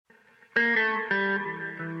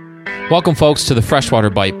Welcome, folks, to the Freshwater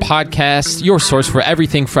Bite podcast, your source for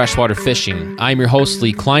everything freshwater fishing. I'm your host,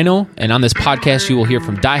 Lee Kleino, and on this podcast, you will hear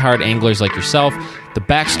from diehard anglers like yourself, the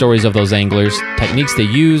backstories of those anglers, techniques they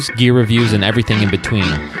use, gear reviews, and everything in between.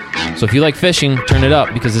 So if you like fishing, turn it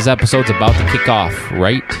up because this episode's about to kick off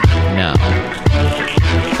right now.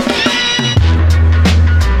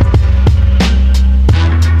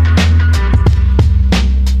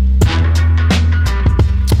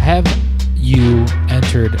 Have you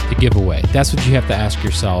entered the giveaway? That's what you have to ask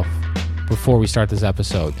yourself before we start this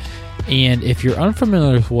episode. And if you're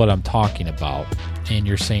unfamiliar with what I'm talking about and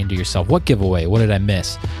you're saying to yourself, what giveaway? What did I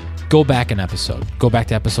miss? Go back an episode. Go back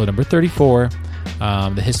to episode number 34,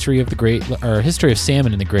 the history of history of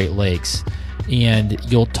salmon in the Great Lakes. And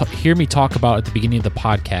you'll hear me talk about at the beginning of the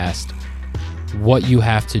podcast what you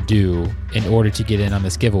have to do in order to get in on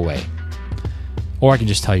this giveaway. Or I can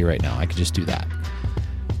just tell you right now. I could just do that.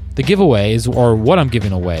 The giveaway is, or what I'm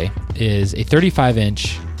giving away, is a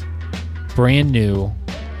 35-inch brand new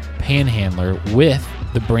panhandler with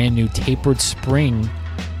the brand new tapered spring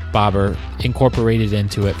bobber incorporated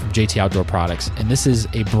into it from JT Outdoor Products. And this is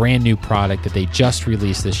a brand new product that they just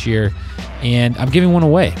released this year. And I'm giving one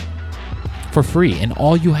away for free. And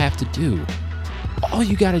all you got to do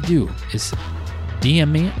is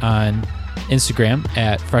DM me on Instagram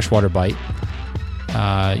at Freshwater Bite.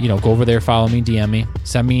 Go over there, follow me, DM me,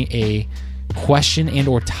 send me a question and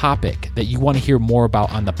or topic that you want to hear more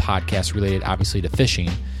about on the podcast related, obviously, to fishing.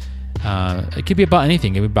 It could be about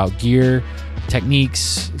anything. It could be about gear,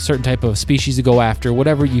 techniques, certain type of species to go after,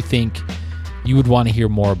 whatever you think you would want to hear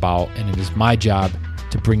more about. And it is my job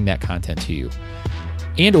to bring that content to you.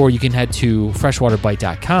 And or you can head to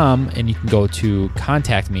freshwaterbite.com and you can go to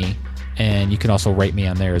contact me. And you can also rate me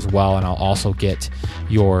on there as well, and I'll also get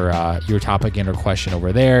your topic and or question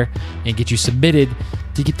over there and get you submitted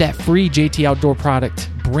to get that free JT Outdoor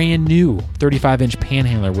product, brand new 35-inch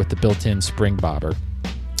panhandler with the built-in spring bobber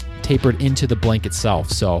tapered into the blank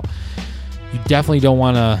itself. So you definitely don't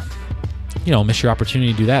want to, miss your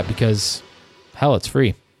opportunity to do that because, hell, it's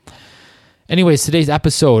free. Anyways, today's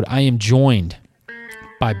episode, I am joined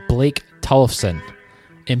by Blake Tullefson,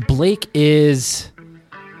 and Blake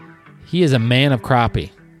He is a man of crappie.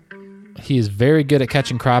 He is very good at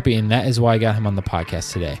catching crappie, and that is why I got him on the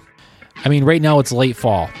podcast today. I mean, right now it's late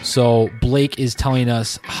fall, so Blake is telling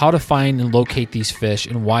us how to find and locate these fish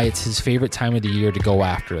and why it's his favorite time of the year to go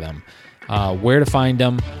after them, where to find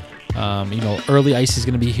them. Early ice is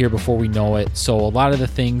going to be here before we know it, so a lot of the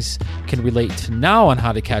things can relate to now on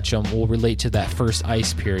how to catch them will relate to that first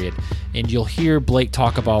ice period. And you'll hear Blake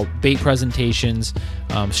talk about bait presentations,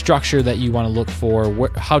 structure that you want to look for,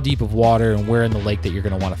 how deep of water and where in the lake that you're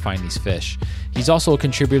going to want to find these fish. He's also a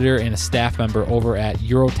contributor and a staff member over at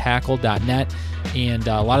Eurotackle.net, and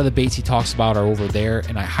a lot of the baits he talks about are over there,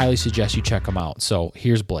 and I highly suggest you check them out. So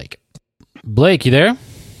here's Blake. Blake, you there?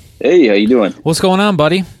 Hey, how you doing? What's going on,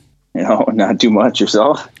 buddy? Not too much.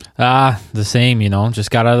 Yourself? The same,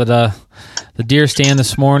 just got out of the deer stand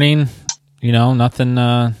this morning, nothing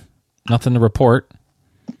to report.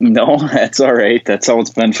 No, that's all right. That's how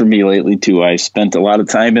it's been for me lately too. I spent a lot of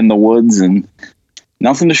time in the woods and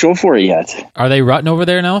nothing to show for it yet. Are they rutting over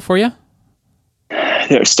there now for you?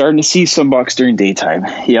 They're starting to see some bucks during daytime.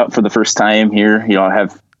 Yep, for the first time here. I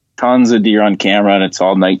have tons of deer on camera and it's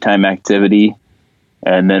all nighttime activity.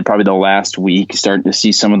 And then probably the last week, starting to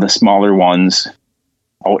see some of the smaller ones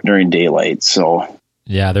out during daylight. So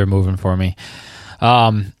yeah, they're moving for me.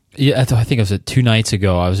 I think it was 2 nights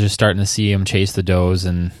ago. I was just starting to see them chase the does,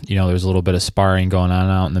 and there's a little bit of sparring going on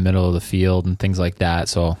out in the middle of the field and things like that.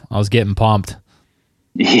 So I was getting pumped.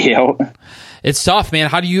 Yeah, it's tough, man.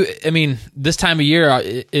 This time of year,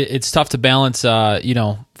 it's tough to balance,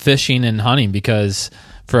 fishing and hunting because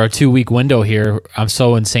for our 2-week window here, I'm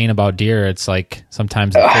so insane about deer. It's like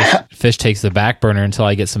sometimes the fish takes the back burner until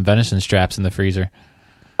I get some venison straps in the freezer.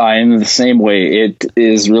 I'm the same way. It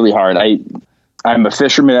is really hard. I'm a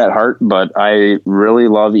fisherman at heart, but I really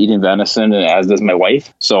love eating venison, as does my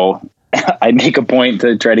wife. So I make a point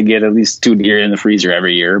to try to get at least 2 deer in the freezer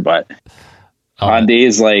every year. But on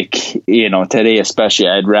days like, today especially,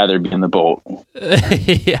 I'd rather be in the boat.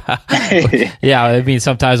 Yeah.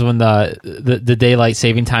 Sometimes when the daylight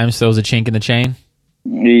saving time throws a chink in the chain.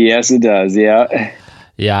 Yes, it does. Yeah.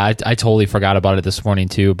 Yeah, I totally forgot about it this morning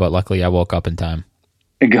too, but luckily I woke up in time.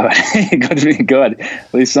 Good.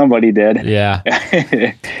 At least somebody did. Yeah.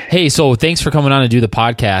 Hey, so thanks for coming on to do the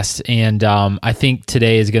podcast. And I think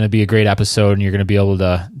today is going to be a great episode, and you're going to be able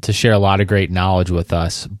to share a lot of great knowledge with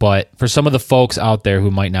us. But for some of the folks out there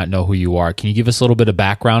who might not know who you are, can you give us a little bit of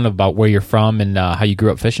background about where you're from and how you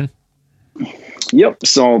grew up fishing? Yep.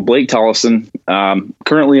 So Blake Tollison.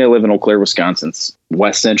 Currently I live in Eau Claire, Wisconsin. It's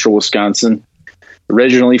west central Wisconsin.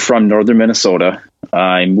 Originally from northern Minnesota.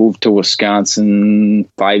 I moved to Wisconsin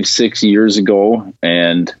 5-6 years ago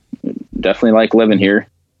and definitely like living here.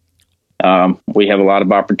 We have a lot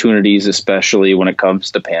of opportunities, especially when it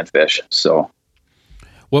comes to panfish. So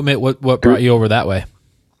what brought you over that way?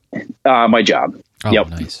 My job. Oh, yep.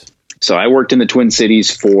 Nice. So I worked in the Twin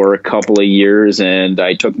Cities for a couple of years, and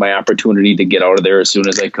I took my opportunity to get out of there as soon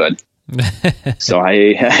as I could. So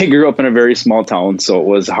I grew up in a very small town, so it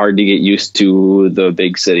was hard to get used to the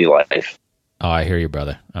big city life. Oh, I hear you,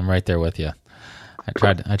 brother. I'm right there with you.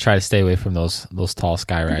 I try to stay away from those tall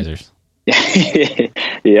sky risers.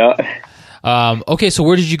 Yeah. Okay, so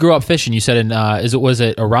where did you grow up fishing? You said was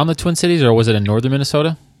it around the Twin Cities, or was it in northern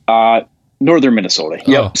Minnesota? Northern Minnesota.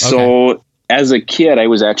 Yep. Okay. So as a kid, I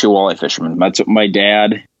was actually a walleye fisherman. That's what my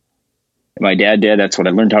dad did. That's what I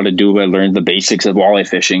learned how to do. I learned the basics of walleye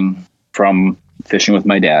fishing from fishing with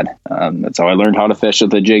my dad. That's how I learned how to fish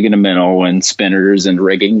with a jig and a minnow and spinners and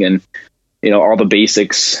rigging, and all the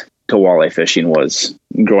basics to walleye fishing was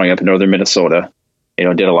growing up in northern Minnesota.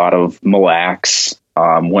 Did a lot of Mille Lacs,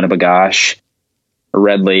 Winnebagosh,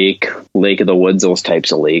 Red Lake, Lake of the Woods, those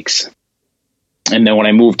types of lakes. And then when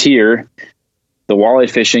I moved here, the walleye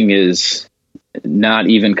fishing is not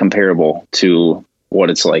even comparable to what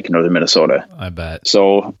it's like in northern Minnesota. I bet.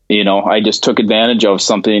 So, I just took advantage of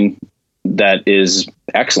something that is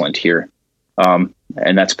excellent here. And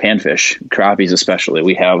that's panfish, crappies especially.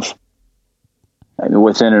 We have,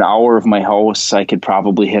 within an hour of my house, I could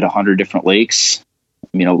probably hit 100 different lakes.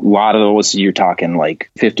 A lot of those, you're talking like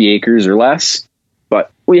 50 acres or less,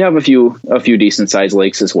 but we have a few decent sized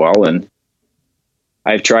lakes as well. And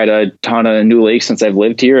I've tried a ton of new lakes since I've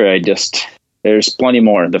lived here. There's plenty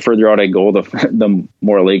more. The further out I go, the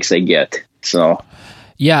more lakes I get. So,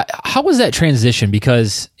 yeah. How was that transition?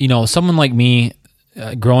 Because, someone like me,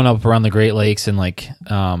 growing up around the Great Lakes and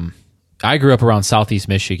I grew up around Southeast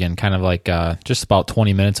Michigan, kind of like just about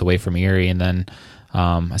 20 minutes away from Erie. And then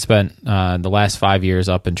I spent the last 5 years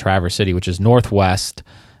up in Traverse City, which is Northwest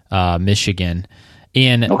Michigan.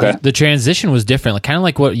 And the transition was different, kind of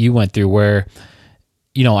like what you went through, where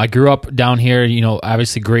I grew up down here,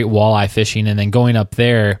 obviously great walleye fishing, and then going up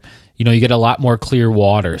there, you get a lot more clear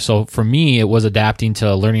water. So for me, it was adapting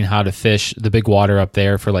to learning how to fish the big water up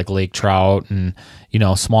there for like lake trout and,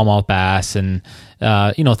 smallmouth bass and,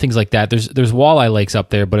 things like that. There's walleye lakes up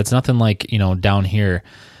there, but it's nothing like, down here.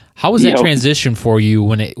 How was that transition for you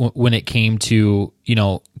when it came to,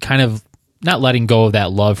 kind of not letting go of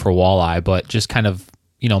that love for walleye, but just kind of,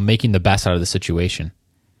 making the best out of the situation?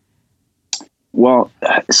 Well,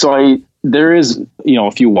 so there is,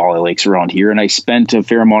 a few walleye lakes around here, and I spent a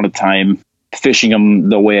fair amount of time fishing them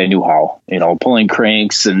the way I knew how, pulling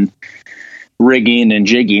cranks and rigging and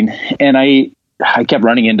jigging. And I kept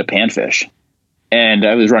running into panfish, and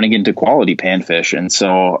I was running into quality panfish. And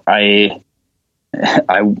so I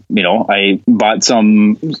bought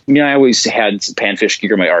some, I always had panfish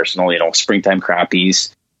gear in my arsenal, springtime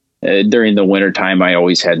crappies. During the winter time, I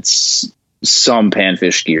always had some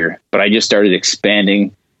panfish gear, but I just started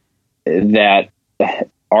expanding that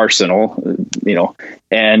arsenal,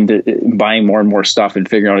 and buying more and more stuff and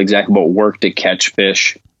figuring out exactly what worked to catch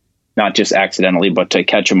fish, not just accidentally, but to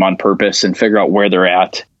catch them on purpose and figure out where they're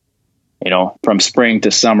at, from spring to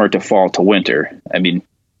summer to fall to winter. I mean,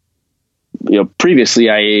 previously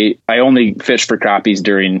I only fished for crappies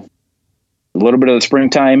during a little bit of the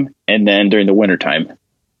springtime and then during the wintertime.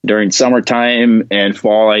 During summertime and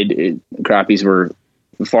fall, crappies were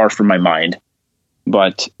far from my mind.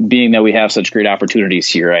 But being that we have such great opportunities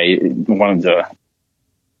here, I wanted to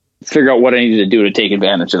figure out what I needed to do to take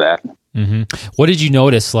advantage of that. Mm-hmm. What did you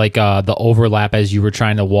notice, like the overlap as you were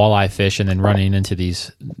trying to walleye fish and then running into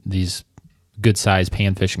these good-sized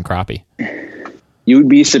panfish and crappie? You would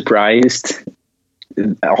be surprised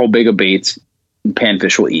how big a baits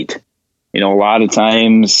panfish will eat. A lot of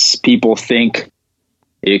times people think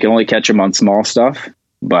you can only catch them on small stuff,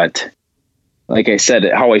 but like I said,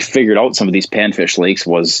 how I figured out some of these panfish lakes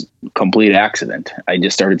was complete accident. I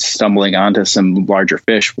just started stumbling onto some larger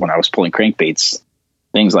fish when I was pulling crankbaits,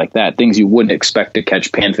 things like that, things you wouldn't expect to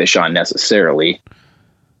catch panfish on necessarily.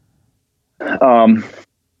 I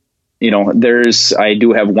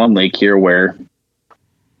do have one lake here where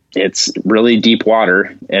it's really deep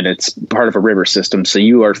water and it's part of a river system. So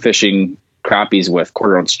you are fishing crappies with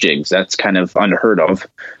 1/4 ounce jigs. That's kind of unheard of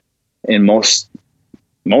in most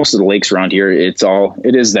of the lakes around here. It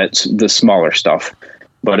is the smaller stuff,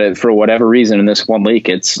 but for whatever reason in this one lake,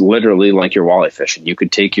 it's literally like you're walleye fishing. You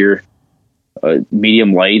could take your a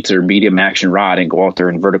medium light or medium action rod and go out there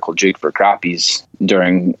and vertical jig for crappies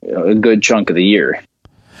during a good chunk of the year.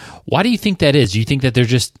 Why do you think that is? Do you think that they're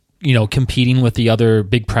just, competing with the other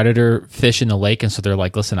big predator fish in the lake, and so they're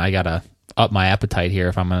like, listen, I gotta up my appetite here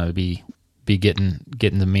if I'm gonna be getting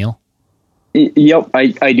the meal? Yep,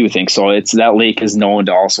 I do think so. That lake is known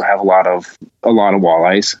to also have a lot of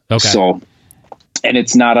walleyes. Okay. So, and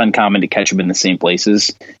it's not uncommon to catch them in the same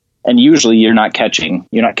places. And usually you're not catching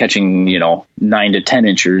 9 to 10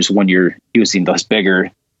 inchers when you're using those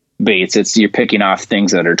bigger baits. You're picking off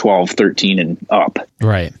things that are 12, 13 and up.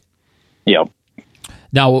 Right. Yep.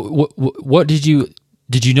 Now, what did you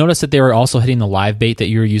notice that they were also hitting the live bait that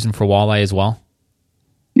you were using for walleye as well?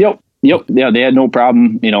 Yep. Yeah, they had no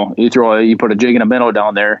problem. You put a jig and a minnow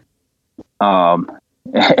down there, and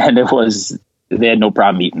they had no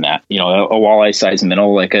problem eating that. A walleye size minnow,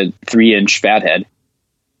 like a 3-inch fathead,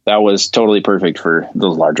 that was totally perfect for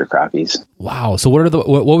those larger crappies. Wow. So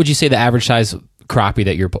what would you say the average size crappie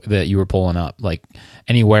that you were pulling up? Like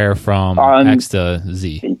anywhere from X to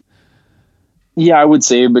Z? Yeah, I would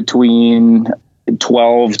say between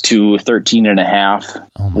 12 to 13 and a half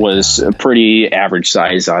was a pretty average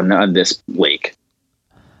size on this lake.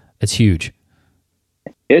 That's huge.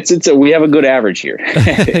 We have a good average here.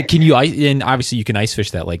 Can you and obviously you can ice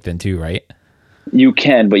fish that lake then too, right? You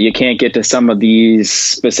can, but you can't get to some of these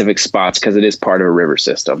specific spots because it is part of a river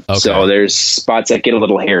system. Okay. So there's spots that get a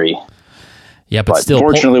little hairy. Yeah, but still,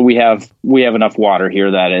 fortunately, we have enough water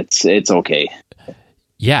here that it's okay.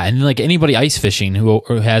 Yeah, and like anybody ice fishing who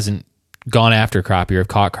hasn't gone after crappie or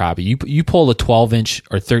caught crappie, you pull a 12-inch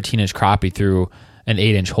or 13-inch crappie through an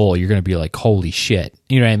 8-inch hole, you're going to be like, holy shit.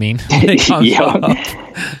 You know what I mean?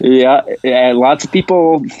 Yeah. Lots of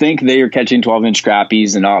people think they are catching 12-inch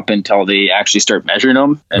crappies and up until they actually start measuring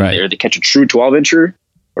them, and they catch a true 12-incher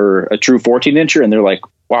or a true 14-incher, and they're like,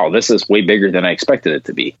 wow, this is way bigger than I expected it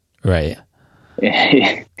to be. Right.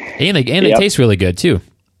 And they taste really good too.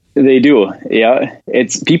 They do. Yeah.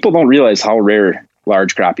 People don't realize how rare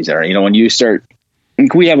large crappies are. When you start,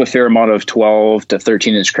 we have a fair amount of 12 to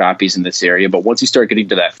 13-inch crappies in this area, but once you start getting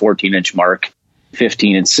to that 14-inch mark,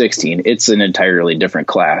 15 and 16, it's an entirely different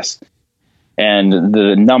class. And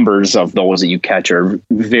the numbers of those that you catch are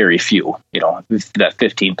very few, that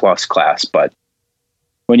 15 plus class. But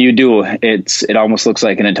when you do, it almost looks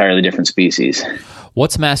like an entirely different species.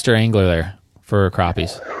 What's master angler there for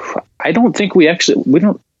crappies? I don't think we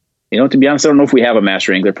don't. To be honest, I don't know if we have a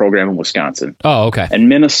master angler program in Wisconsin. Oh, okay. And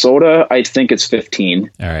Minnesota, I think it's 15.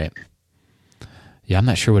 All right. Yeah, I'm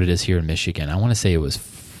not sure what it is here in Michigan. I want to say it was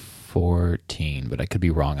 14, but I could be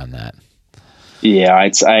wrong on that. Yeah,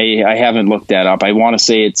 I haven't looked that up. I want to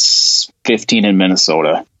say it's 15 in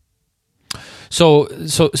Minnesota. So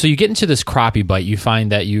you get into this crappie bite. You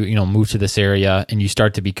find that you move to this area and you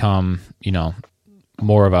start to become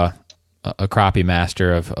more of a crappie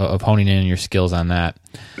master of honing in your skills on that.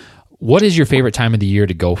 What is your favorite time of the year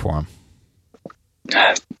to go for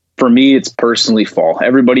them? For me, it's personally fall.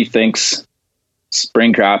 Everybody thinks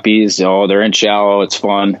spring crappies, they're in shallow, it's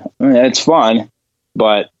fun. It's fun,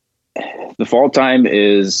 but the fall time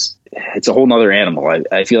it's a whole nother animal.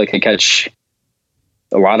 I feel like I catch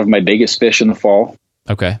a lot of my biggest fish in the fall.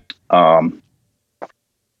 Okay.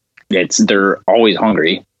 They're always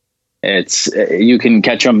hungry. You can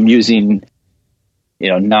catch them using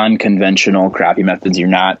non-conventional crappie methods. You're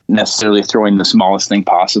not necessarily throwing the smallest thing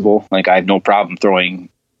possible. Like I have no problem throwing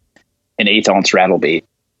an 1/8 rattle bait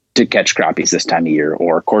to catch crappies this time of year,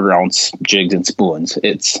 or 1/4 ounce jigs and spoons.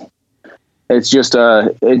 It's just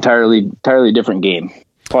a entirely different game.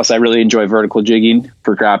 Plus, I really enjoy vertical jigging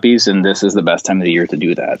for crappies, and this is the best time of the year to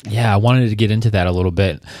do that. Yeah, I wanted to get into that a little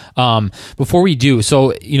bit. Before we do,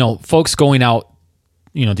 so folks going out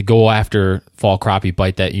to go after fall crappie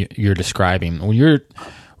bite that you're describing, when you're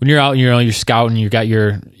out, you're scouting, you got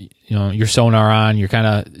your sonar on, you're kind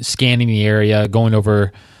of scanning the area, going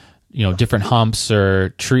over, different humps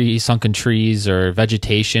or sunken trees or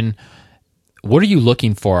vegetation. What are you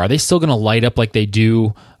looking for? Are they still going to light up like they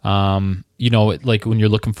do, like when you're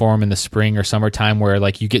looking for them in the spring or summertime, where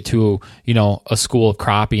like you get to, a school of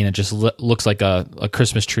crappie and it just looks like a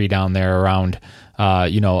Christmas tree down there around,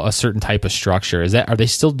 a certain type of structure? Are they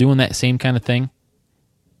still doing that same kind of thing?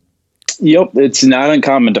 Yep. It's not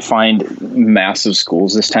uncommon to find massive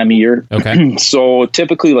schools this time of year. Okay. So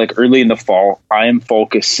typically like early in the fall, I am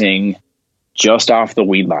focusing just off the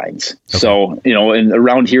weed lines. Okay. So, and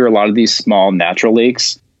around here, a lot of these small natural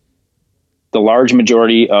lakes, the large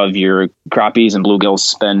majority of your crappies and bluegills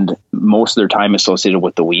spend most of their time associated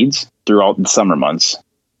with the weeds throughout the summer months.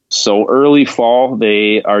 So early fall,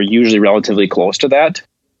 they are usually relatively close to that.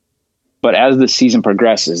 But as the season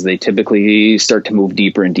progresses, they typically start to move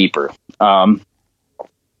deeper and deeper. I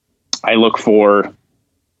look for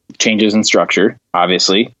changes in structure,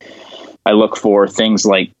 obviously. I look for things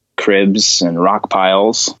like cribs and rock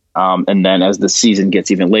piles. And then as the season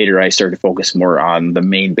gets even later, I start to focus more on the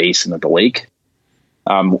main basin of the lake.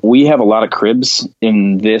 We have a lot of cribs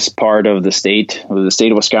in this part of the state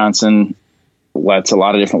of Wisconsin. That's a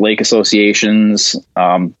lot of different lake associations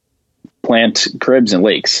plant cribs in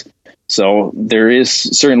lakes. So there is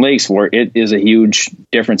certain lakes where it is a huge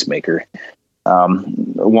difference maker.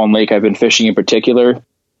 One lake I've been fishing in particular,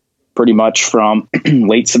 pretty much from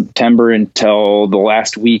late September until the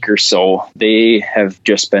last week or so, they have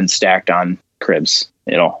just been stacked on cribs.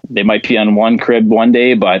 They might be on one crib one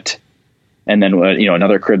day, and then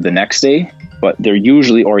another crib the next day, but they're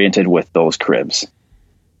usually oriented with those cribs.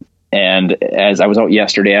 And as I was out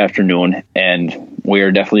yesterday afternoon, and we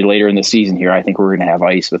are definitely later in the season here, I think we're going to have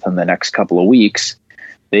ice within the next couple of weeks.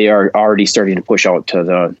 They are already starting to push out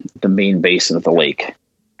to the main basin of the lake.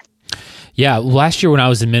 Yeah, last year when I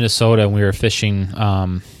was in Minnesota and we were fishing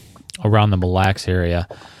around the Mille Lacs area,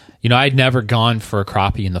 I'd never gone for a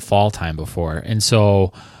crappie in the fall time before. And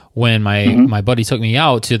so when my buddy took me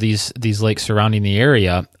out to these lakes surrounding the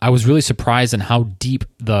area, I was really surprised in how deep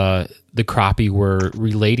the crappie were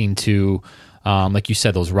relating to, like you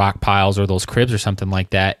said, those rock piles or those cribs or something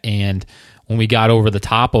like that. And when we got over the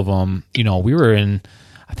top of them, we were in,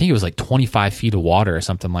 I think it was like 25 feet of water or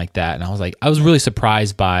something like that. And I was really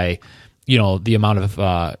surprised by, the amount of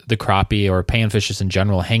the crappie or panfishes in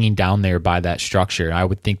general hanging down there by that structure. I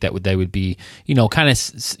would think that they would be, kind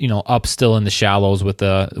of, up still in the shallows with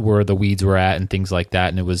where the weeds were at and things like that.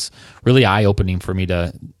 And it was really eye opening for me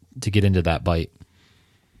to get into that bite.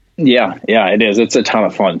 Yeah, it is. It's a ton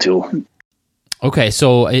of fun too. Okay,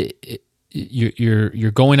 so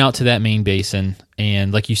you're going out to that main basin,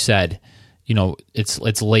 and like you said,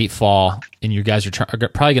 it's late fall, and you guys are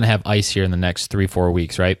probably going to have ice here in the next 3-4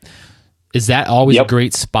 weeks, right? Is that always a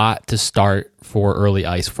great spot to start for early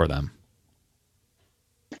ice for them?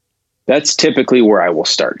 That's typically where I will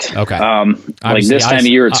start. Okay. Like this time of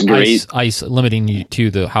year, it's great. Ice limiting you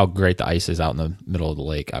to how great the ice is out in the middle of the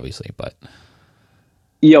lake, obviously, but.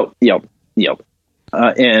 Yep.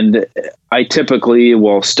 And I typically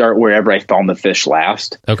will start wherever I found the fish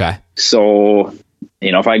last. Okay. So,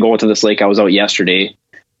 if I go to this lake I was out yesterday,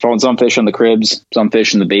 found some fish on the cribs, some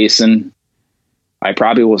fish in the basin, I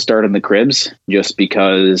probably will start in the cribs just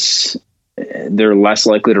because they're less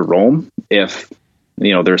likely to roam if,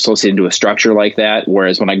 they're associated to a structure like that.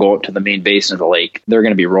 Whereas when I go up to the main basin of the lake, they're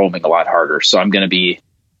going to be roaming a lot harder. So I'm going to be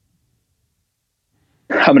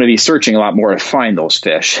searching a lot more to find those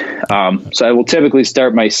fish. So I will typically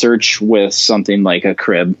start my search with something like a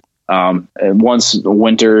crib. And once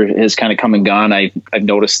winter has kind of come and gone, I've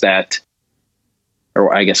noticed that,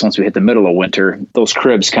 or I guess once we hit the middle of winter, those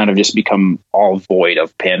cribs kind of just become all void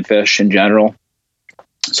of panfish in general.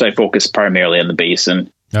 So I focus primarily on the basin.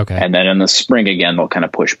 Okay. And then in the spring again, they'll kind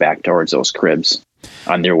of push back towards those cribs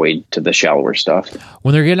on their way to the shallower stuff.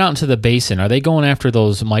 When they're getting out into the basin, are they going after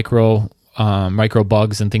those micro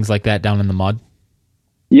bugs and things like that down in the mud?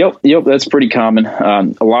 Yep. That's pretty common.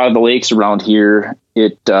 A lot of the lakes around here,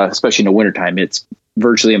 especially in the wintertime, it's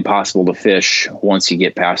virtually impossible to fish once you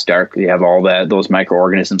get past dark. You have all those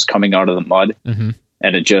microorganisms coming out of the mud. Mm-hmm.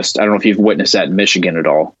 And I don't know if you've witnessed that in Michigan at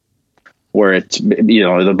all, where it's,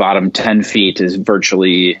 the bottom 10 feet is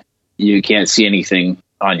virtually, you can't see anything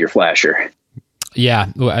on your flasher. Yeah.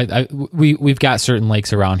 We've got certain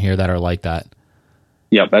lakes around here that are like that.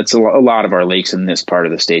 Yep. That's a lot of our lakes in this part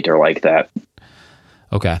of the state are like that.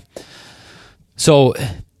 Okay. So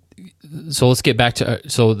let's get back to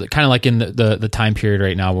kind of like in the time period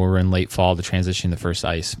right now where we're in late fall to transition to first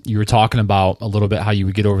ice. You were talking about a little bit how you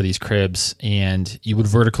would get over these cribs and you would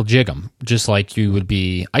vertical jig them just like you would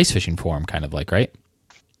be ice fishing for them, kind of like, right?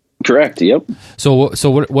 Correct. Yep. So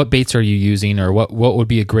what baits are you using, or what would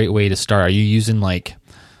be a great way to start? Are you using like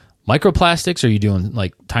microplastics? Are you doing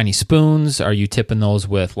like tiny spoons? Are you tipping those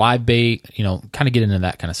with live bait? Kind of get into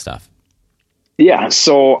that kind of stuff. Yeah,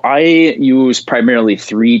 so I use primarily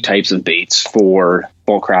 3 types of baits for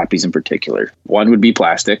fall crappies in particular. One would be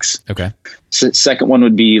plastics. Okay. Second one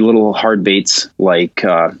would be little hard baits like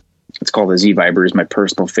it's called a Z-Viber, is my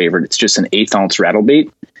personal favorite. It's just an 1/8 ounce rattle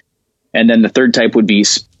bait. And then the third type would be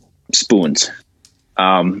spoons.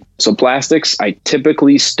 So plastics, I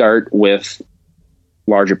typically start with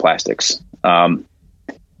larger plastics.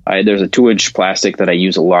 There's a 2-inch plastic that I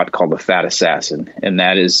use a lot called the Fat Assassin, and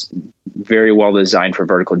that is very well designed for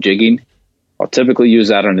vertical jigging. I'll typically use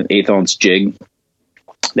that on an 1/8 ounce jig.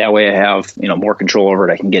 That way I have, more control over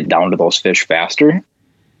it. I can get down to those fish faster.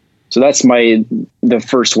 So that's the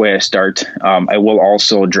first way I start. I will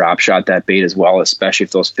also drop shot that bait as well, especially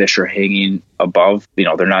if those fish are hanging above.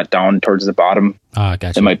 They're not down towards the bottom.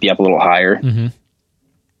 Gotcha. They might be up a little higher. Mm-hmm.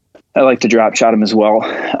 I like to drop shot them as well.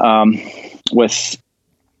 With,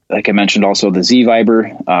 like I mentioned, also the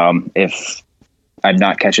Z-Viber. If I'm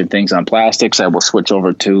not catching things on plastics, I will switch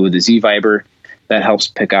over to the Z-Viber. That helps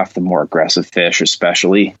pick off the more aggressive fish,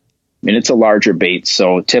 especially. It's a larger bait,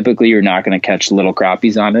 so typically you're not going to catch little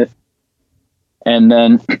crappies on it. And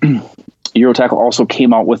then Euro Tackle also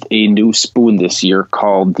came out with a new spoon this year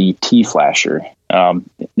called the T-Flasher.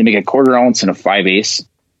 They make a 1/4 ounce and a 5/8.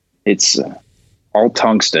 It's all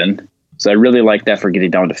tungsten, so I really like that for getting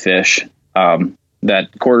down to fish. That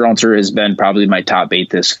 1/4 ouncer has been probably my top bait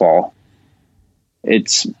this fall.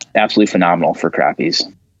 It's absolutely phenomenal for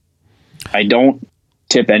crappies. I don't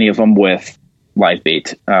tip any of them with live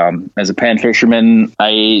bait. As a pan fisherman,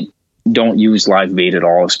 I don't use live bait at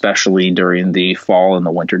all, especially during the fall and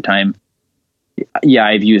the winter time. Yeah,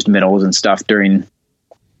 I've used minnows and stuff during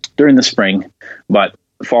the spring, but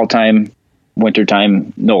fall time, winter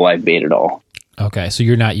time, no live bait at all. Okay, so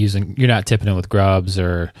you're not tipping it with grubs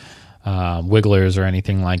or wigglers or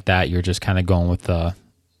anything like that. You're just kind of going with the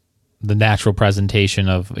natural presentation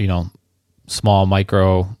of small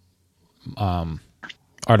micro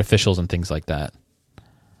artificials and things like that.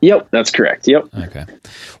 Yep, that's correct. Yep. Okay.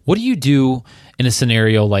 What do you do in a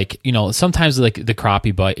scenario like, sometimes like the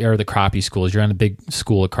crappie bite or the crappie schools, you're on a big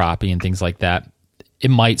school of crappie and things like that. It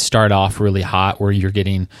might start off really hot where you're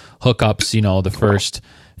getting hookups, the first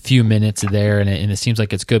few minutes there and it seems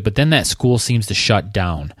like it's good, but then that school seems to shut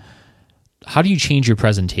down. How do you change your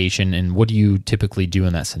presentation and what do you typically do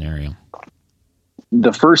in that scenario?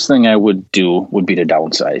 The first thing I would do would be to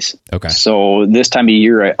downsize. Okay. So this time of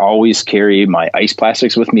year, I always carry my ice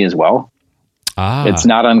plastics with me as well. It's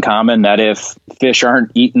not uncommon that if fish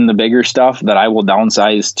aren't eating the bigger stuff, that I will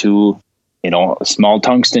downsize to, a small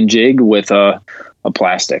tungsten jig with a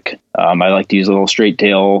plastic. I like to use little straight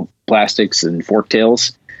tail plastics and fork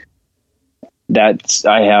tails.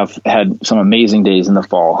 I have had some amazing days in the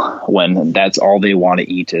fall when that's all they want to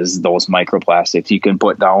eat is those microplastics. You can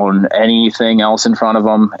put down anything else in front of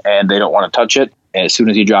them and they don't want to touch it. And as soon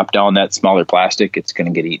as you drop down that smaller plastic, it's going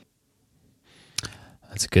to get eaten.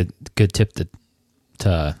 That's a good tip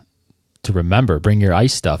to remember. Bring your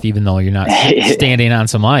ice stuff, even though you're not standing on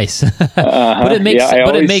some ice. But it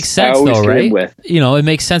makes sense though, right? It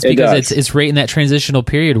makes sense because it's right in that transitional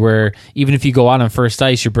period where even if you go out on first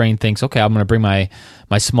ice, your brain thinks, okay, I'm going to bring my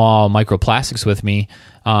small microplastics with me.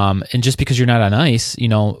 And just because you're not on ice,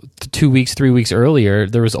 2 weeks, 3 weeks earlier,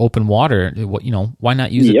 there was open water. Why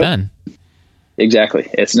not use it then? Exactly.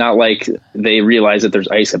 It's not like they realize that there's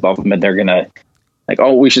ice above them and they're going to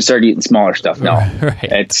we should start eating smaller stuff. No, right.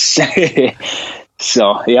 It's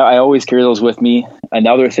so yeah, I always carry those with me.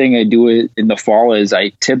 Another thing I do in the fall is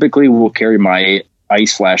I typically will carry my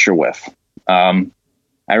ice flasher with. I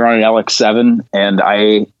run an LX7 and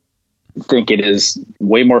I think it is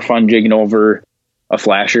way more fun jigging over a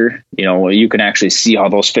flasher. You can actually see how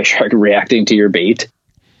those fish are reacting to your bait.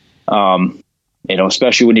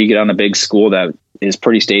 Especially when you get on a big school that is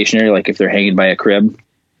pretty stationary, like if they're hanging by a crib,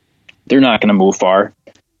 they're not going to move far.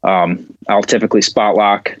 I'll typically spot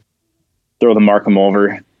lock, throw the Markham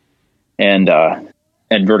over, and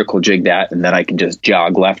vertical jig that, and then I can just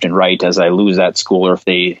jog left and right as I lose that school, or if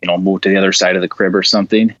they move to the other side of the crib or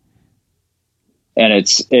something. And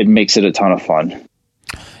it makes it a ton of fun.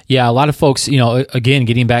 Yeah, a lot of folks, again,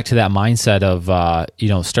 getting back to that mindset of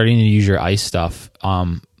starting to use your ice stuff.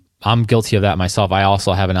 I'm guilty of that myself. I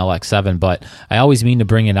also have an LX7, but I always mean to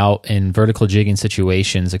bring it out in vertical jigging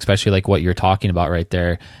situations, especially like what you're talking about right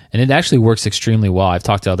there. And it actually works extremely well. I've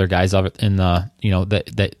talked to other guys of it in the,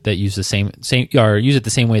 that use the same or use it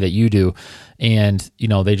the same way that you do. And,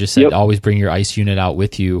 they just said, always bring your ice unit out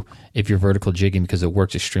with you if you're vertical jigging because it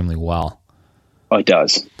works extremely well. Oh, it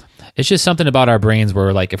does. It's just something about our brains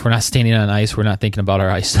where like, if we're not standing on ice, we're not thinking about our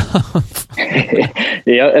ice stuff.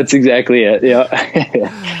 Yeah, that's exactly it. Yeah.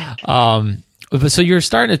 So you're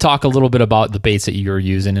starting to talk a little bit about the baits that you're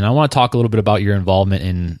using, and I want to talk a little bit about your involvement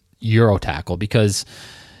in Euro Tackle because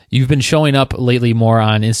you've been showing up lately more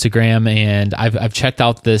on Instagram, and I've checked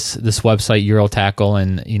out this website Euro Tackle,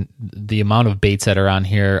 and the amount of baits that are on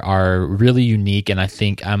here are really unique, and I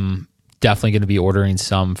think I'm definitely going to be ordering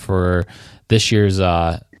some for this year's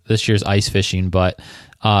ice fishing. But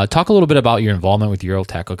talk a little bit about your involvement with Euro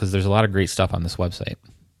Tackle because there's a lot of great stuff on this website.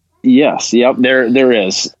 Yes, yep, there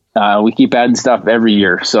is. We keep adding stuff every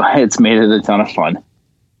year, so it's made it a ton of fun.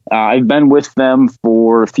 I've been with them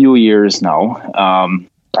for a few years now. I'm,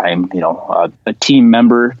 a team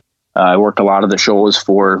member. I work a lot of the shows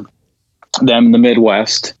for them in the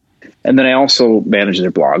Midwest. And then I also manage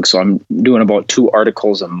their blog. So I'm doing about 2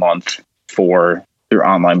 articles a month for their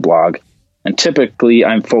online blog. And typically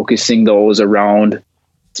I'm focusing those around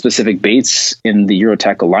specific baits in the Euro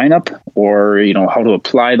Tackle lineup, or, how to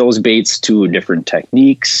apply those baits to different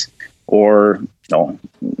techniques, or,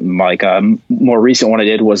 like a more recent one I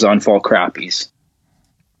did was on fall crappies.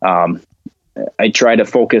 I try to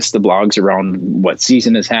focus the blogs around what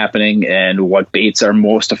season is happening and what baits are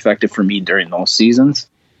most effective for me during those seasons.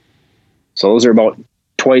 So those are about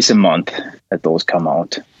twice a month that those come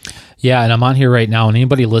out. Yeah, and I'm on here right now, and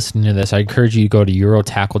anybody listening to this, I encourage you to go to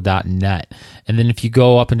eurotackle.net, and then if you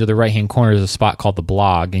go up into the right-hand corner, there's a spot called the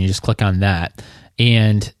blog, and you just click on that,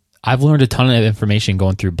 and I've learned a ton of information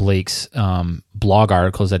going through Blake's blog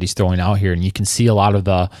articles that he's throwing out here, and you can see a lot of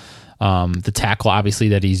the tackle, obviously,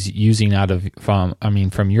 that he's using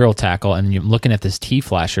from Euro Tackle, and you're looking at this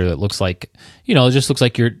T-flasher that looks like, it just looks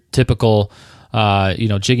like your typical,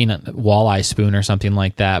 jigging a walleye spoon or something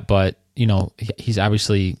like that, but, he's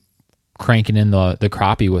obviously cranking in the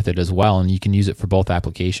crappie with it as well, and you can use it for both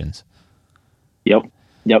applications. Yep.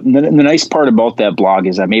 And the nice part about that blog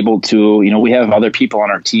is I'm able to, we have other people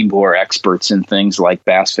on our team who are experts in things like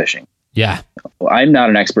bass fishing. Yeah. I'm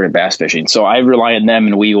not an expert at bass fishing, so I rely on them,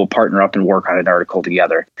 and we will partner up and work on an article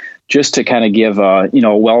together just to kind of give a,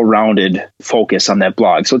 well-rounded focus on that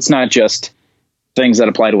blog. So it's not just things that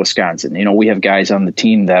apply to Wisconsin. We have guys on the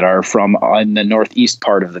team that are from in the northeast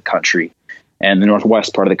part of the country and the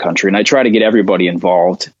northwest part of the country. And I try to get everybody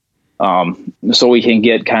involved so we can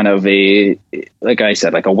get kind of like I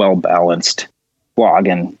said, like a well-balanced blog.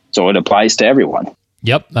 And so it applies to everyone.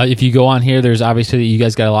 Yep. If you go on here, there's obviously, you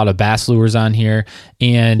guys got a lot of bass lures on here.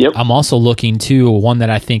 And yep. I'm also looking to one that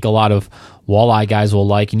I think a lot of walleye guys will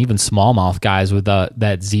like, and even smallmouth guys with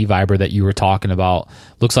that Z Viber that you were talking about.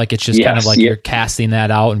 Looks like it's just kind of like you're casting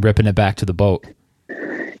that out and ripping it back to the boat.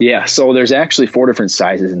 Yeah, so there's actually 4 different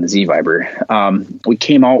sizes in the Z Viber. We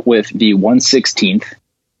came out with the 1/16th,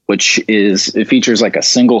 which it features like a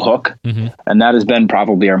single hook, and that has been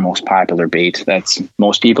probably our most popular bait. That's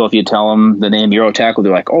most people, if you tell them the name Euro Tackle,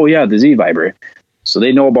 they're like, oh yeah, the Z Viber. So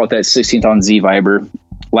they know about that 16th ounce Z Viber.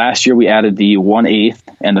 Last year we added the 1/8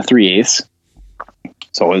 and the 3/8.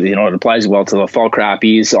 So, it applies well to the fall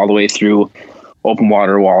crappies all the way through open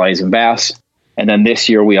water walleyes and bass. And then this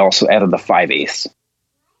year we also added the 5/8.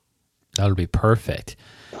 That would be perfect.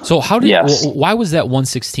 So why was that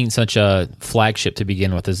 1/16 such a flagship to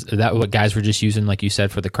begin with? Is that what guys were just using, like you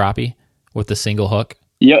said, for the crappie with the single hook?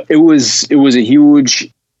 Yeah, it was a huge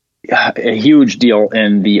deal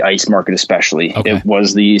in the ice market, especially. Okay. It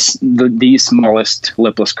was the smallest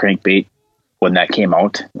lipless crankbait when that came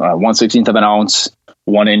out. 1/16 of an ounce,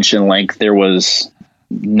 1 inch in length. There was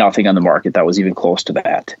nothing on the market that was even close to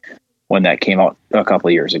that when that came out a couple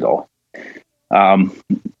of years ago.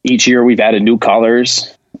 Each year we've added new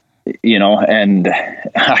colors, and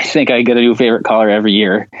I think I get a new favorite color every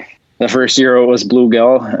year. The first year it was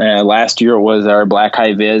bluegill. Last year it was our black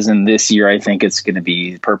high vis, and this year I think it's going to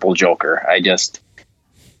be purple joker.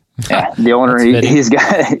 The owner, he's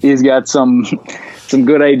got some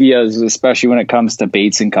good ideas, especially when it comes to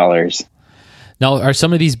baits and colors. Now, are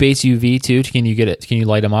some of these baits UV too? Can you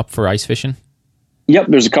light them up for ice fishing? Yep,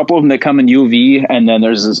 there's a couple of them that come in UV, and then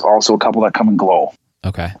there's also a couple that come in glow.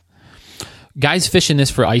 Okay. Guys fishing this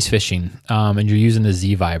for ice fishing, and you're using the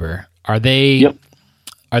Z Viber. Are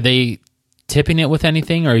they tipping it with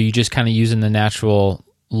anything, or are you just kind of using the natural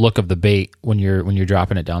look of the bait when you're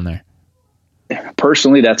dropping it down there?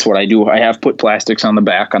 Personally, that's what I do. I have put plastics on the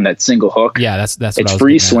back on that single hook. Yeah, that's what it's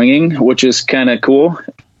free swinging, which is kind of cool.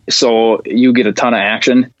 So you get a ton of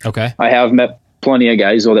action. Okay. I have met plenty of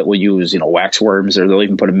guys though that will use, wax worms, or they'll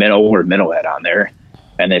even put a minnow or minnow head on there,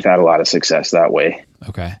 and they've had a lot of success that way.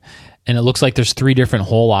 Okay. And it looks like there's 3 different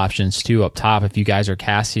hole options too up top if you guys are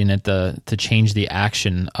casting it to change the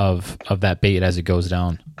action of that bait as it goes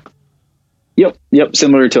down. Yep.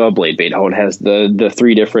 Similar to a blade bait, how it has the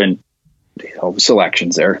 3 different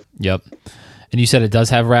selections there. Yep. And you said it does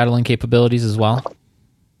have rattling capabilities as well?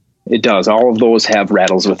 It does. All of those have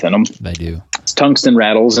rattles within them. They do. It's tungsten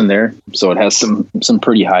rattles in there, so it has some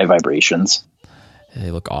pretty high vibrations.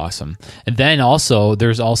 They look awesome. And then also,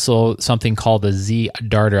 there's also something called the Z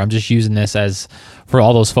Darter. I'm just using this as for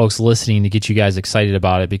all those folks listening to get you guys excited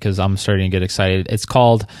about it, because I'm starting to get excited. It's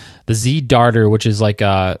called the Z Darter, which is like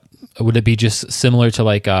would it be just similar to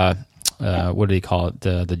like what do they call it?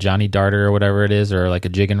 The Johnny Darter or whatever it is, or like a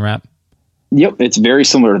jig and wrap? Yep, it's very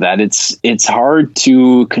similar to that. It's hard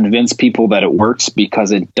to convince people that it works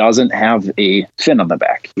because it doesn't have a fin on the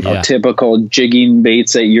back. Typical jigging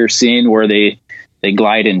baits that you're seeing where they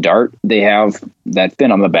glide and dart, they have that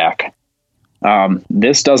fin on the back.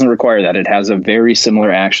 This doesn't require that. It has a very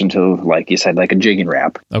similar action to, like you said, like a jigging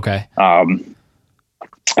wrap. Okay.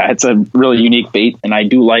 It's a really unique bait, and I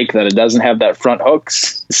do like that it doesn't have that front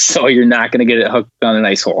hooks, so you're not going to get it hooked on an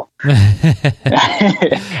ice hole.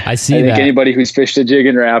 I see I think that. anybody who's fished a jig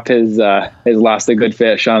and wrap has lost a good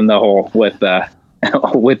fish on the hole with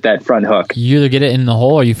with that front hook. You either get it in the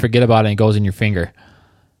hole or you forget about it and it goes in your finger.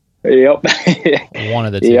 Yep. One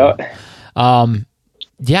of the two. Yep.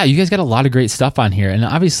 Yeah, you guys got a lot of great stuff on here, and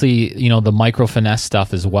obviously, the micro finesse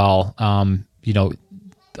stuff as well.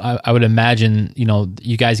 I would imagine,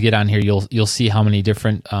 you guys get on here, you'll see how many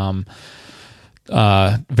different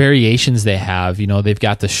variations they have. They've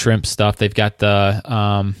got the shrimp stuff, they've got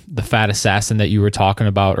the fat assassin that you were talking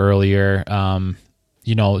about earlier.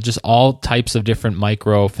 Just all types of different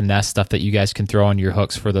micro finesse stuff that you guys can throw on your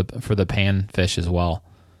hooks for the pan fish as well.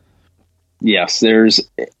 Yes, there's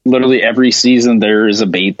literally every season there is a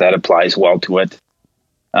bait that applies well to it.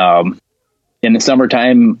 In the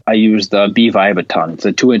summertime, I use the B-Vibe a ton. It's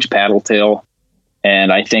a 2-inch paddle tail,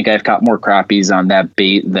 and I think I've caught more crappies on that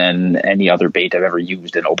bait than any other bait I've ever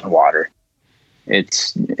used in open water.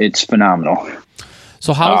 It's phenomenal.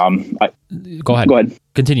 So how? Go ahead. Go ahead.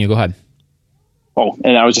 Continue. Go ahead. Oh,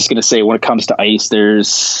 and I was just going to say, when it comes to ice,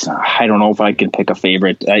 I don't know if I can pick a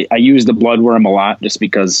favorite. I use the bloodworm a lot just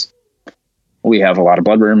because we have a lot of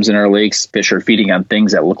bloodworms in our lakes. Fish are feeding on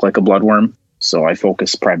things that look like a bloodworm, so I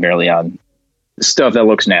focus primarily on stuff that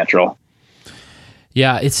looks natural.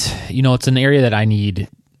 Yeah, it's an area that I need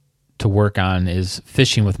to work on, is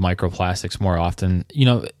fishing with microplastics more often.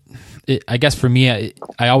 I guess for me,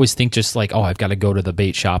 I always think just like, I've got to go to the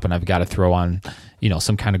bait shop and I've got to throw on,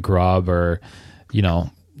 some kind of grub or,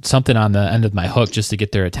 something on the end of my hook just to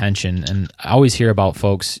get their attention. And I always hear about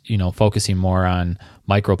folks, focusing more on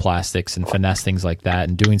microplastics and finesse things like that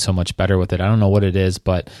and doing so much better with it. I don't know what it is,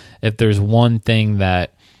 but if there's one thing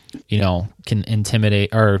that, can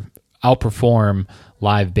intimidate or outperform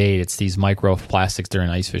live bait, it's these microplastics during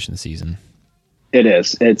ice fishing season. It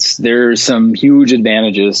is. There's some huge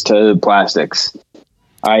advantages to plastics.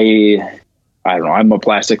 I don't know. I'm a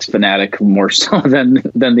plastics fanatic more so than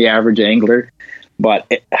the average angler,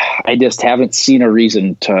 but I just haven't seen a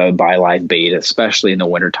reason to buy live bait, especially in the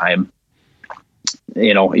wintertime.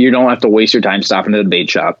 You don't have to waste your time stopping at the bait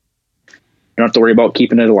shop. You don't have to worry about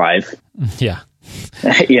keeping it alive. Yeah.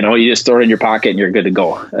 You just throw it in your pocket and you're good to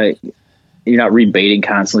go. You're not rebaiting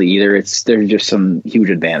constantly either. There's just some huge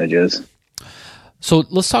advantages. So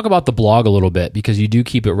let's talk about the blog a little bit, because you do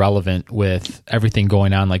keep it relevant with everything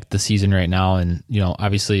going on, like the season right now, and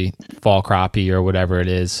obviously fall crappie or whatever it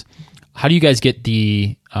is. How do you guys get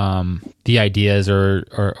the ideas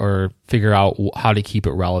or figure out how to keep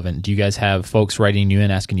it relevant? Do you guys have folks writing you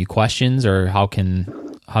in, asking you questions, or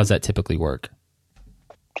how's that typically work?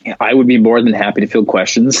 I would be more than happy to field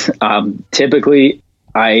questions. Typically,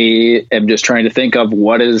 I am just trying to think of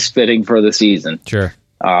what is fitting for the season. Sure.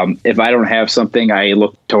 If I don't have something, I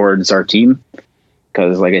look towards our team,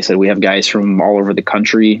 because, like I said, we have guys from all over the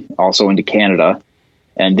country, also into Canada,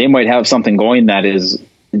 and they might have something going that is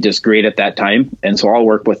just great at that time. And so I'll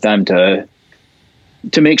work with them to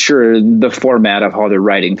make sure the format of how they're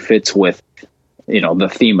writing fits with,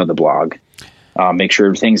 the theme of the blog. Make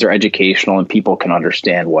sure things are educational and people can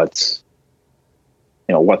understand what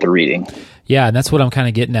they're reading. Yeah, and that's what I'm kind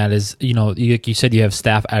of getting at is, like you said, you have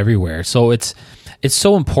staff everywhere. So it's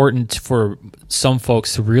so important for some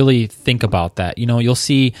folks to really think about that. You'll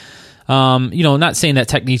see, not saying that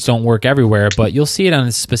techniques don't work everywhere, but you'll see it on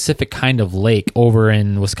a specific kind of lake over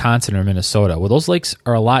in Wisconsin or Minnesota. Well, those lakes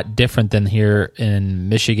are a lot different than here in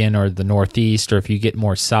Michigan or the Northeast, or if you get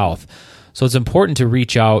more south. So it's important to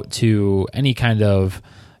reach out to any kind of,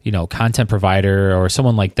 content provider or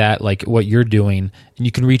someone like that, like what you're doing, and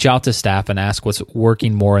you can reach out to staff and ask what's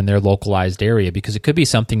working more in their localized area, because it could be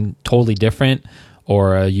something totally different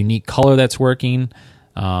or a unique color that's working.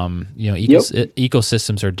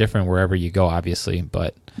 Ecosystems are different wherever you go, obviously,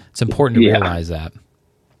 but it's important to realize that.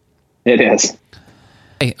 It is.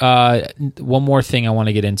 Hey, one more thing I want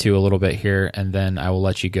to get into a little bit here, and then I will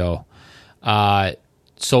let you go.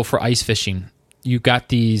 So for ice fishing, you've got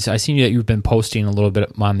these. I seen that you've been posting a little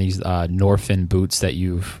bit on these Norfin boots that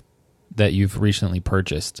you've recently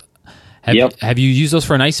purchased. Have you used those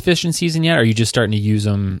for an ice fishing season yet, or are you just starting to use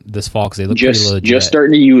them this fall because they look pretty legit? Just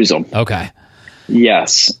starting to use them. Okay.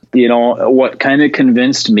 Yes. What kind of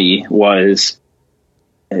convinced me was,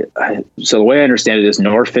 so the way I understand it is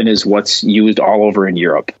Norfin is what's used all over in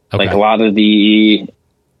Europe. Okay. Like a lot of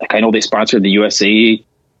I know they sponsored the USA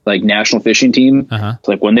national fishing team. Uh-huh. It's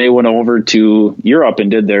like when they went over to Europe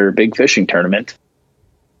and did their big fishing tournament,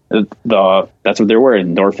 That's what they're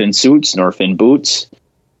wearing. Norfin suits, Norfin boots.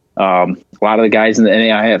 A lot of the guys in the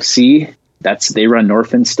NAIFC, they run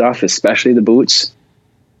Norfin stuff, especially the boots.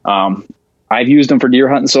 I've used them for deer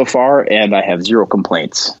hunting so far, and I have zero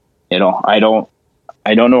complaints. I don't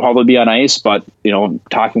know how they'll be on ice, but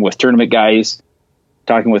talking with tournament guys,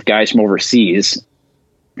 talking with guys from overseas,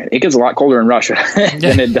 it gets a lot colder in Russia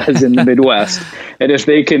than it does in the Midwest. And if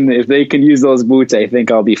they can use those boots, I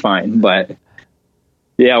think I'll be fine. But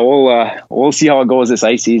yeah, we'll see how it goes this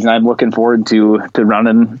ice season. I'm looking forward to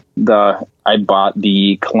running I bought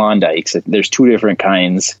the Klondikes. There's two different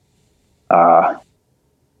kinds.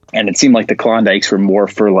 And it seemed like the Klondikes were more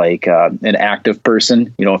for like an active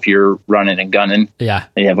person. If you're running and gunning, yeah,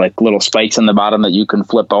 they have like little spikes on the bottom that you can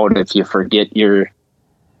flip out if you forget your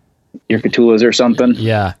Catulas or something.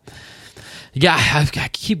 Yeah. I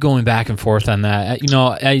keep going back and forth on that.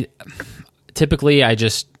 I typically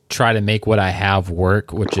just try to make what I have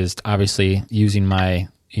work, which is obviously using my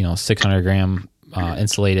 600 gram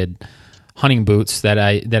insulated hunting boots that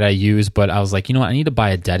I use. But I was like, I need to buy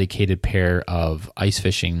a dedicated pair of ice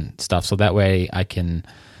fishing stuff, so that way I can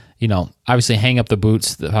obviously hang up the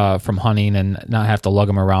boots from hunting and not have to lug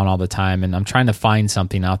them around all the time. And I'm trying to find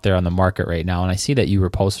something out there on the market right now. And I see that you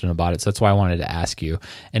were posting about it. So that's why I wanted to ask you.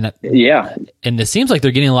 And yeah. And it seems like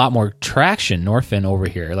they're getting a lot more traction, Norfin over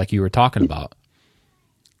here, like you were talking about.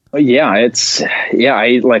 Yeah,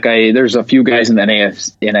 there's a few guys in the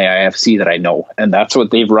NAIFC that I know, and that's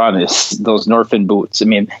what they've run is those Norfin boots. I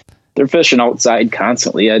mean, they're fishing outside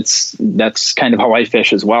constantly. That's kind of how I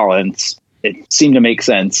fish as well. And it seemed to make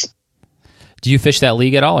sense. Do you fish that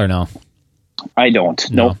league at all or no? I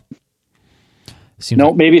don't. No.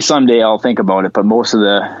 Nope. Maybe someday I'll think about it. But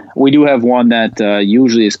we do have one that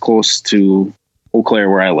usually is close to Eau Claire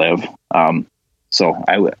where I live. So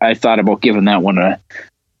I thought about giving that one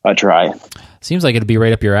a try. Seems like it'd be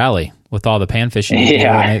right up your alley with all the pan fishing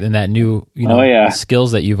and that new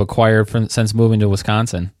skills that you've acquired since moving to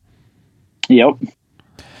Wisconsin. Yep.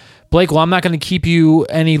 Blake, well, I'm not going to keep you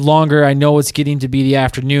any longer. I know it's getting to be the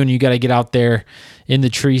afternoon. You got to get out there in the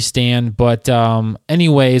tree stand. But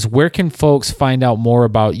anyways, where can folks find out more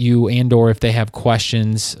about you and or if they have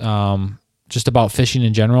questions just about fishing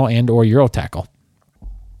in general and or Eurotackle?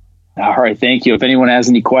 All right. Thank you. If anyone has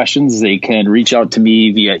any questions, they can reach out to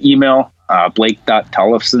me via email,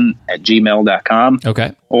 blake.tollefson@gmail.com.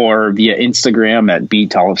 Okay. Or via Instagram at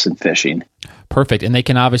btollefsonfishing. Perfect. And they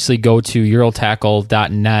can obviously go to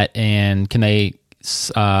eurotackle.net and can they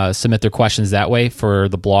submit their questions that way for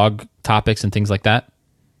the blog topics and things like that?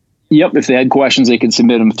 Yep. If they had questions, they can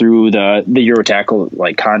submit them through the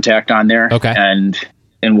Eurotackle contact on there. Okay.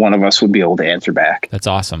 And one of us would be able to answer back. That's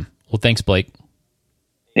awesome. Well, thanks, Blake.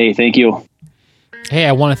 Hey, thank you. Hey,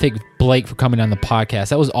 I want to thank Blake for coming on the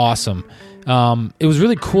podcast. That was awesome. It was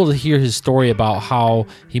really cool to hear his story about how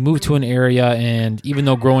he moved to an area, and even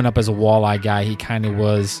though growing up as a walleye guy, he kind of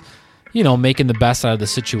was, making the best out of the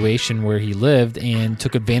situation where he lived and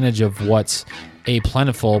took advantage of what's A,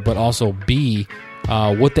 plentiful, but also B,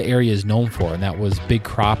 what the area is known for, and that was big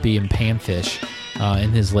crappie and panfish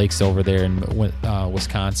in his lakes over there in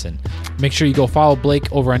Wisconsin. Make sure you go follow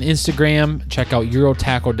Blake over on Instagram, check out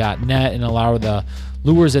eurotackle.net and allow the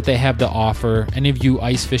lures that they have to offer. Any of you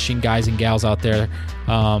ice fishing guys and gals out there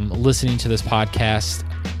listening to this podcast,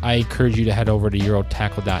 I encourage you to head over to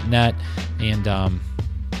eurotackle.net and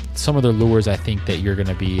some of their lures I think that you're going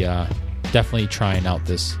to be definitely trying out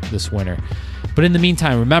this winter. But in the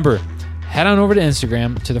meantime, remember, head on over to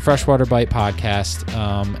Instagram to the Freshwater Bite Podcast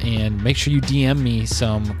and make sure you DM me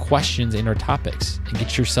some questions and or topics and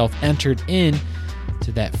get yourself entered in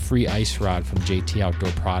to that free ice rod from JT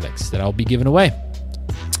Outdoor Products that I'll be giving away.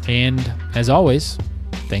 And as always,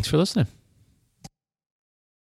 thanks for listening.